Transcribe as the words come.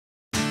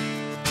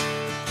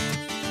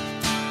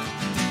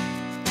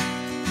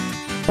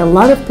A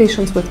lot of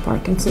patients with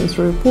Parkinson's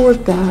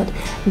report that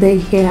they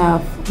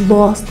have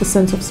lost the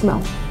sense of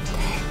smell.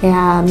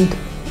 And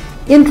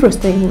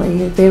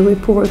interestingly, they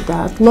report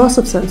that loss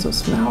of sense of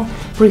smell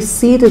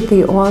preceded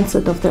the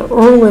onset of the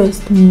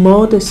earliest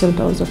motor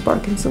symptoms of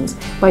Parkinson's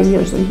by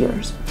years and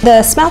years.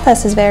 The smell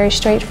test is very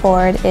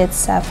straightforward.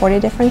 It's 40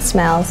 different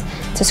smells.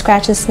 It's a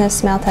scratch and sniff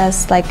smell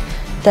test, like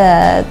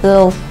the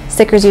little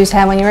stickers you used to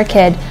have when you were a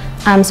kid.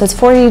 So it's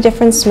 40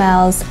 different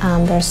smells.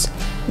 There's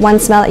one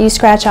smell that you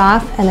scratch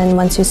off, and then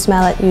once you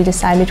smell it, you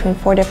decide between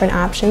 4 different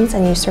options,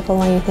 and you circle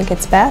one you think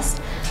it's best.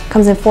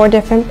 Comes in 4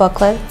 different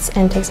booklets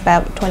and takes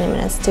about 20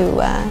 minutes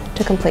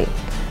to complete.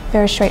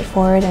 Very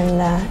straightforward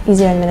and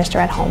easy to administer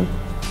at home.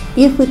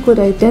 If we could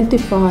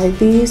identify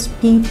these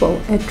people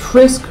at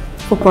risk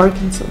for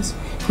Parkinson's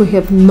who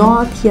have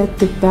not yet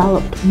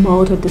developed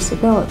motor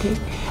disability,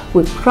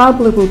 we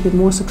probably will be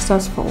more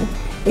successful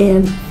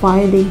in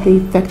finding the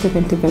effective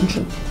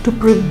intervention to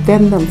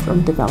prevent them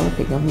from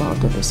developing a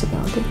motor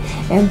disability.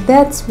 And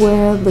that's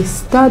where the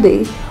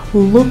study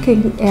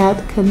looking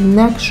at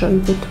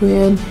connection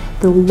between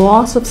the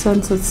loss of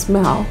sense of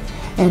smell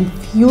and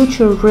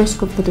future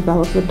risk of the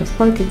development of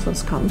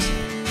Parkinson's comes.